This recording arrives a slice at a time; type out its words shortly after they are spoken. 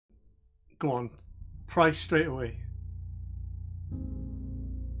Go on. Price straight away.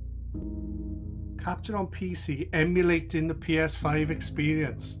 Capture on PC, emulating the PS5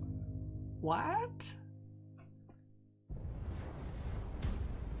 experience. What?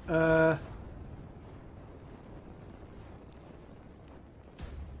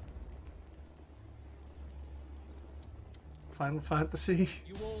 Final Fantasy?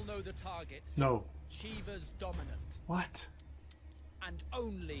 You all know the target. No. Shiva's dominant. What? And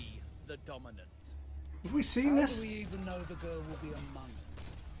only the dominant. Have we seen How this? do we even know the girl will be among us?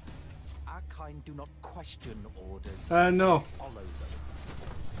 Our kind do not question orders. No. Follow them.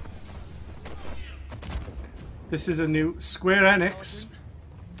 This is a new Square Enix.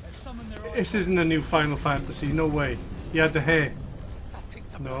 Let's summon their This isn't a new Final Fantasy, no way. He had the hair.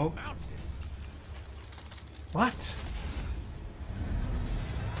 No. What?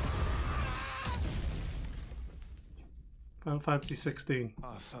 Final Fantasy 16.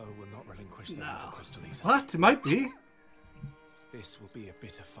 Our foe will not relinquish the Mother Crystal easily. What? It might be. This will be a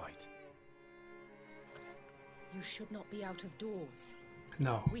bitter fight. You should not be out of doors.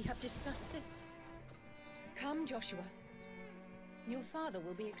 No. We have discussed this. Come, Joshua. Your father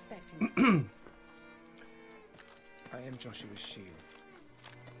will be expecting you. I am Joshua's shield.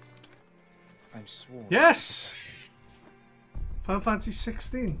 I'm sworn. Yes! Final Fantasy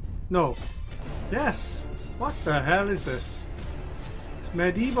 16. No. Yes. What the hell is this? It's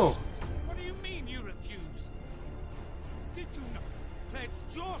medieval. What do you mean you refuse? Did you not pledge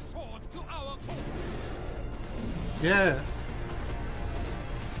your sword to our cause? Yeah.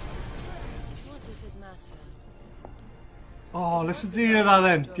 What does it matter? Oh, listen to hear that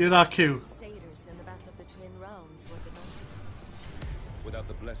then. Do you hear that cue? Crusaders in the Battle of the Twin Realms, was it not? Without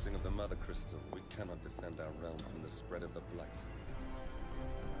the blessing of the Mother Crystal, we cannot defend our realm from the spread of the Blight.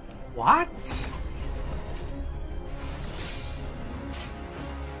 What?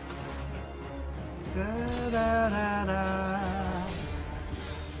 Da, da, da, da.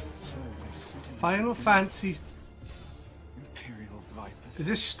 Final Fantasy. Imperial Vipers. Is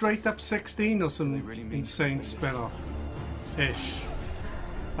this straight up 16 or some They really mean insane something. spin-off? Ish.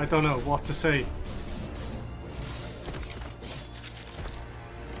 I don't know what to say.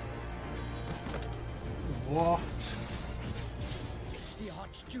 What? It's the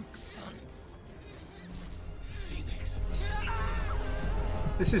Archduke's son. Phoenix.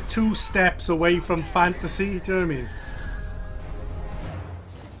 This is 2 steps away from fantasy, do you know what I mean?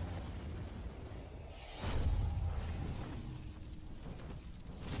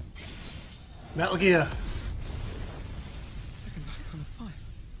 Metal Gear. Second life on a fire.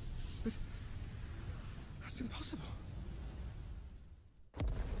 But that's impossible.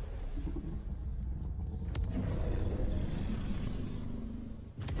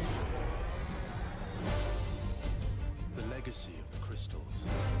 The legacy of the crystals.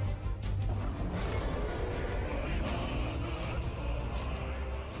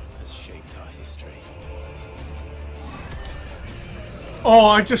 Has shaped our history. Oh,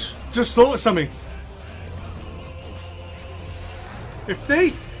 I just thought of something. If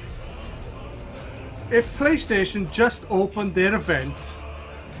PlayStation just opened their event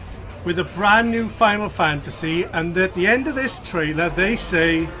with a brand new Final Fantasy, and at the end of this trailer they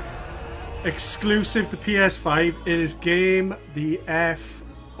say exclusive to PS5, it is game the F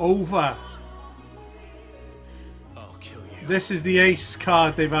over. I'll kill you. This is the ace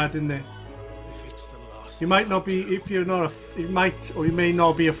card they've had in there. If it's the last. You might not be, if you're not you might or you may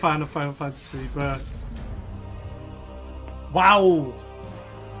not be a fan of Final Fantasy, but wow!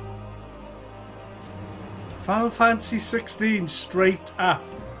 Final Fantasy 16 straight up.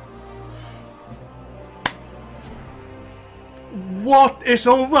 What? It's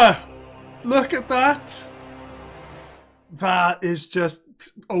over! Look at that! That is just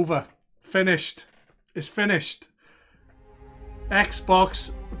over. Finished. It's finished.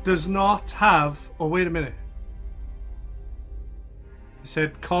 Xbox does not have... Oh, wait a minute. It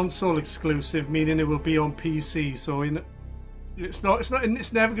said console exclusive, meaning it will be on PC. So it's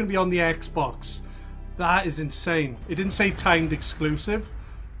never going to be on the Xbox. That is insane. It didn't say timed exclusive.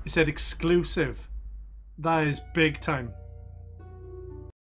 It said exclusive. That is big time.